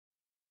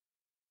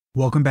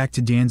Welcome back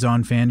to Dan's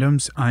on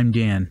Fandoms. I'm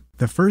Dan.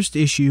 The first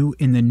issue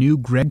in the new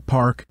Greg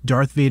Pak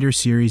Darth Vader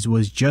series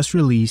was just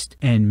released,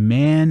 and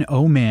man,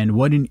 oh man,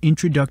 what an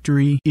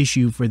introductory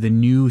issue for the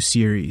new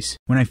series.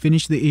 When I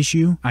finished the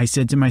issue, I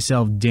said to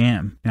myself,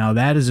 damn, now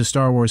that is a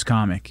Star Wars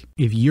comic.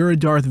 If you're a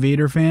Darth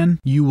Vader fan,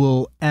 you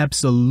will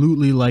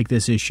absolutely like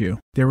this issue.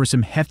 There were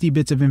some hefty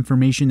bits of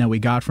information that we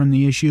got from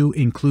the issue,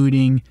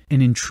 including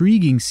an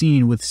intriguing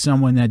scene with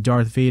someone that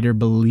Darth Vader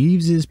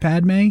believes is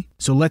Padme,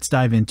 so let's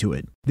dive into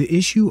it. The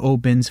issue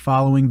opens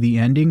following the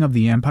ending of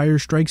The Empire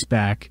Strikes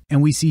Back,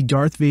 and we see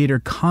Darth Vader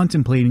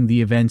contemplating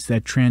the events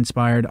that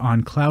transpired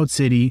on Cloud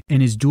City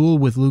and his duel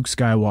with Luke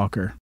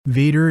Skywalker.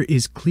 Vader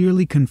is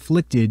clearly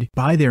conflicted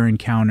by their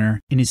encounter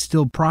and is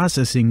still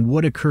processing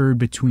what occurred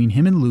between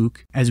him and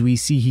Luke, as we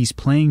see he's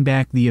playing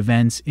back the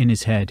events in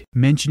his head,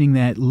 mentioning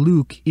that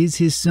Luke is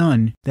his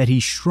son, that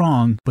he's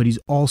strong, but he's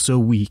also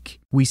weak.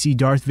 We see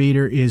Darth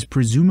Vader is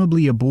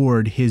presumably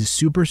aboard his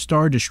Super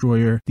Star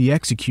Destroyer, the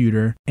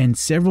Executor, and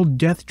several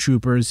Death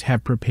Troopers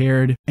have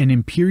prepared an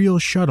Imperial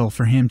shuttle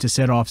for him to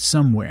set off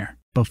somewhere.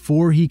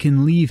 Before he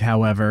can leave,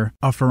 however,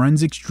 a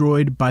forensics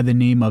droid by the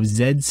name of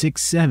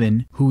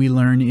Z67, who we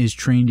learn is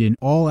trained in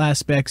all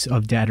aspects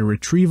of data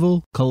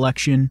retrieval,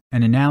 collection,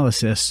 and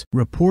analysis,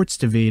 reports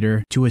to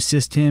Vader to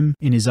assist him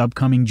in his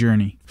upcoming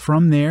journey.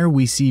 From there,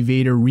 we see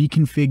Vader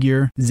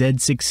reconfigure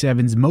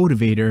Z67's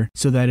motivator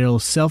so that it'll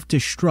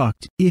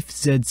self-destruct if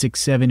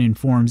Z67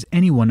 informs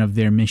anyone of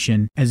their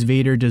mission, as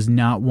Vader does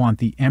not want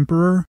the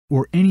Emperor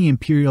or any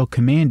Imperial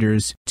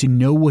commanders to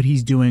know what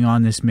he's doing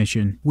on this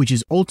mission, which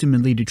is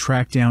ultimately to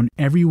track down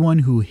everyone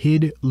who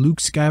hid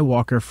Luke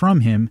Skywalker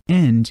from him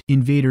and,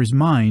 in Vader's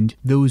mind,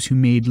 those who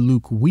made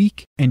Luke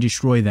weak and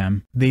destroy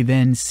them. They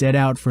then set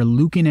out for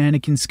Luke and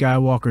Anakin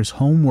Skywalker's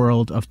home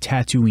world of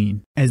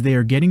Tatooine. As they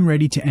are getting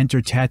ready to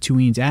enter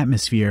Tatooine's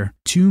atmosphere,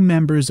 two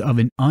members of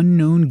an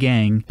unknown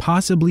gang,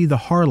 possibly the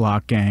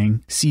Harlock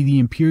gang, see the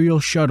Imperial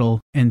shuttle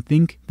and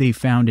think they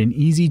found an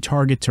easy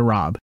target to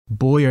rob.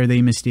 Boy, are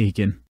they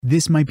mistaken.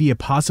 This might be a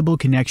possible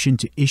connection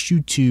to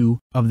issue 2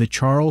 of the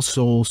Charles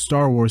Soule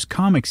Star Wars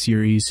comic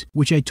series,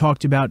 which I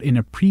talked about in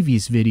a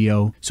previous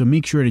video, so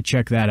make sure to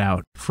check that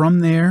out. From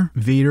there,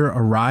 Vader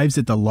arrives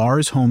at the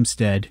Lars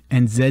homestead,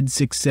 and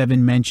Z67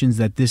 mentions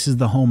that this is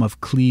the home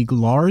of Klieg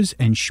Lars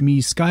and Shmi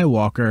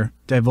Skywalker,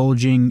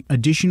 divulging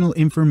additional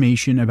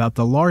information about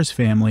the Lars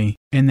family,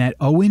 and that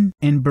Owen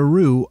and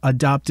Beru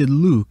adopted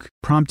Luke,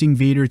 prompting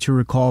Vader to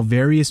recall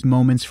various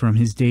moments from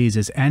his days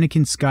as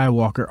Anakin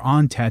Skywalker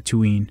on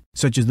Tatooine,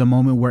 such as the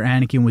moment where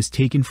Anakin was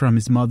taken from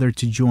his mother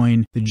to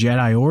join the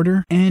Jedi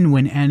Order, and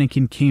when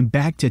Anakin came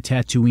back to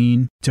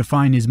Tatooine to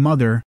find his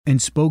mother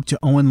and spoke to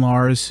Owen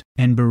Lars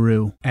and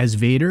Beru. As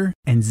Vader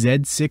and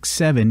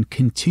Z67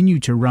 continue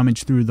to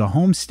rummage through the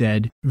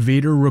homestead,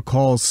 Vader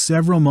recalls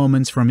several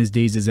moments from his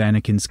days as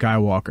Anakin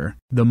Skywalker.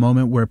 The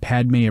moment where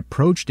Padme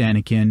approached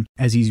Anakin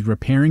as he's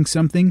repairing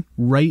something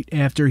right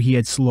after he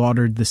had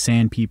slaughtered the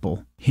Sand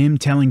People. Him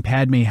telling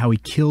Padme how he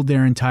killed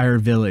their entire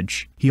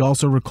village. He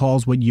also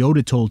recalls what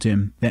Yoda told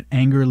him, that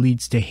anger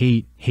leads to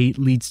hate, hate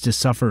leads to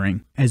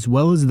suffering, as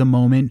well as the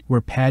moment where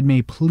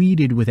Padme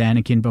pleaded with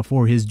Anakin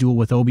before his duel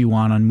with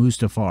Obi-Wan on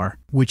Mustafar,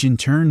 which in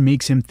turn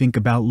makes him think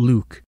about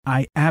Luke.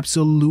 I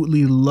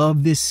absolutely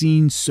love this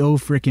scene so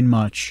frickin'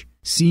 much.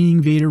 Seeing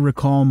Vader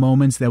recall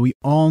moments that we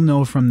all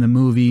know from the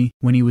movie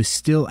when he was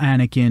still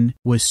Anakin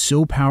was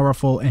so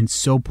powerful and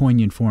so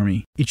poignant for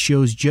me. It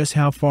shows just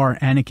how far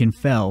Anakin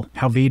fell,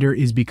 how Vader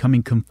is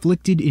becoming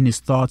conflicted in his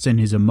thoughts and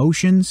his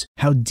emotions,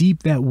 how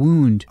deep that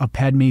wound of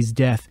Padme's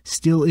death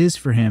still is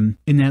for him,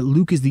 and that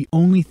Luke is the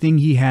only thing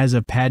he has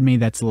of Padme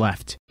that's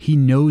left. He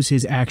knows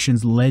his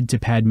actions led to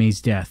Padme's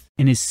death,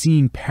 and is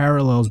seeing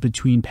parallels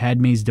between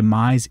Padme's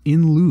demise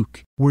in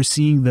Luke. We're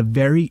seeing the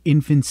very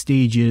infant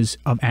stages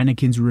of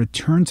Anakin's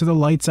return to the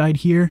light side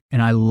here,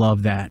 and I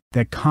love that.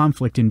 That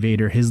conflict in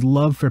Vader, his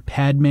love for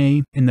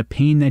Padme, and the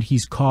pain that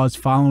he's caused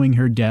following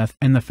her death,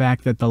 and the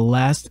fact that the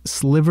last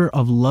sliver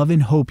of love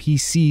and hope he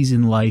sees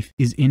in life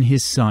is in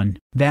his son.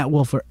 That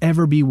will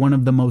forever be one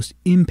of the most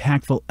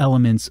impactful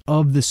elements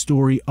of the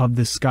story of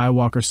the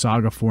Skywalker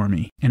saga for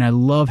me, and I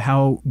love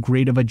how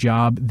great of a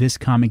job this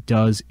comic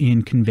does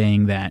in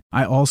conveying that.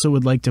 I also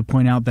would like to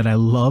point out that I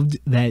loved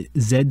that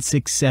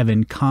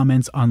Z67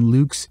 comments on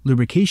Luke's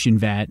lubrication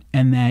vat,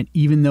 and that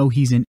even though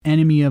he's an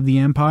enemy of the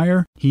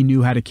Empire, he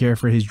knew how to care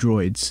for his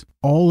droids.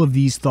 All of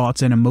these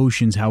thoughts and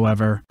emotions,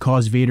 however,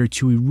 cause Vader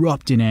to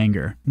erupt in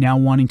anger, now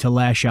wanting to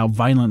lash out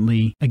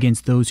violently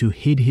against those who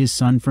hid his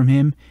son from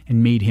him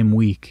and made him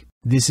weak.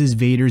 This is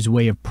Vader's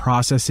way of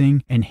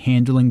processing and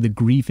handling the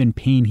grief and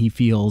pain he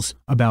feels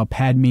about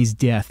Padme's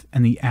death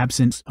and the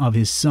absence of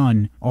his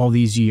son all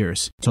these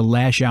years, to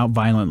lash out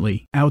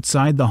violently.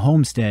 Outside the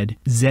homestead,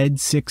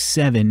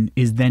 Z67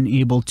 is then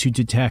able to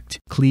detect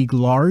Klieg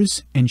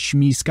Lars and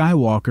Shmi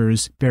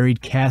Skywalker's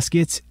buried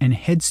caskets and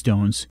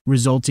headstones,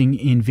 resulting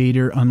in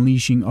Vader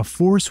unleashing a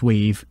force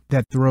wave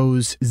that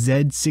throws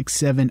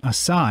Z67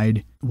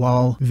 aside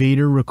while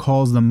Vader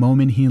recalls the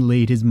moment he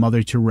laid his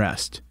mother to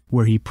rest,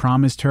 where he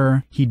promised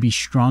her he'd be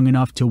strong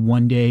enough to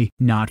one day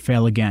not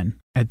fail again.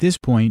 At this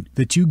point,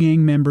 the 2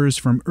 gang members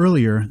from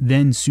earlier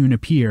then soon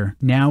appear,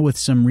 now with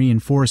some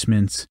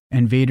reinforcements,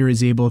 and Vader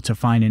is able to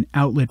find an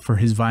outlet for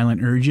his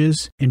violent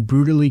urges and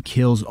brutally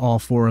kills all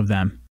 4 of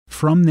them.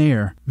 From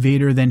there,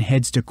 Vader then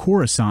heads to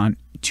Coruscant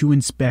to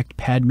inspect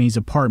Padme's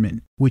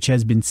apartment, which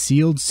has been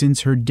sealed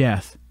since her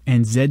death,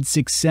 and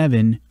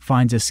Z67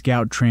 finds a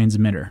scout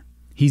transmitter.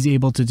 He's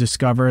able to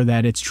discover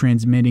that it's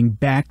transmitting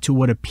back to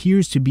what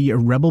appears to be a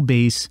rebel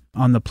base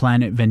on the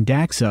planet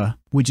Vendaxa,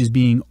 which is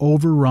being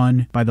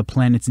overrun by the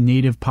planet's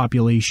native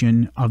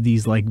population of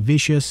these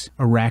vicious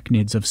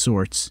arachnids of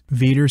sorts.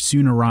 Vader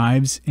soon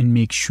arrives and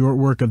makes short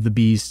work of the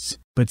beasts,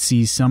 but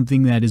sees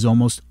something that is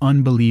almost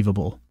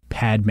unbelievable: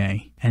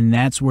 Padme. And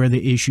that's where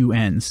the issue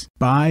ends.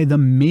 By the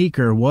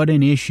maker, what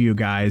an issue,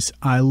 guys.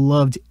 I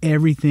loved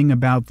everything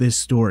about this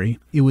story.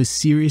 It was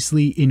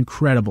seriously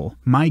incredible.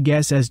 My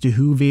guess as to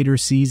who Vader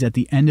sees at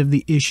the end of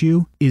the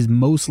issue is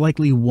most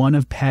likely one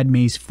of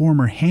Padme's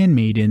former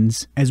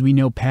handmaidens. As we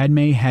know,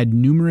 Padme had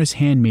numerous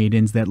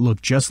handmaidens that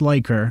looked just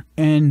like her,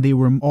 and they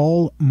were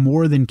all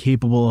more than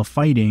capable of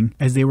fighting,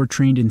 as they were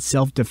trained in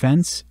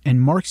self-defense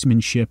and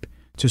marksmanship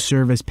to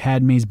serve as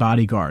Padme's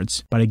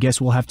bodyguards. But I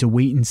guess we'll have to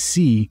wait and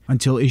see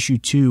until issue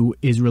 2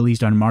 is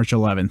released on March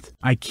 11th.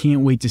 I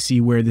can't wait to see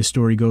where this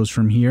story goes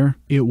from here.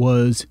 It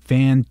was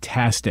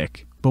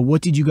fantastic. But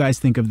what did you guys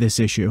think of this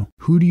issue?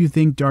 Who do you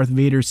think Darth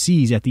Vader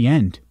sees at the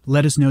end?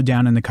 Let us know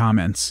down in the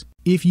comments.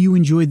 If you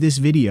enjoyed this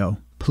video,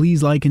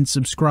 please like and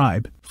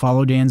subscribe.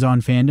 Follow Dan's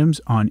On Fandoms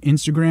on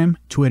Instagram,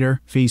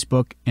 Twitter,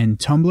 Facebook, and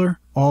Tumblr,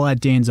 all at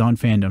Dan's On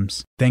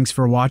Fandoms. Thanks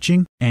for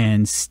watching,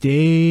 and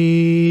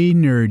stay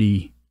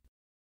nerdy.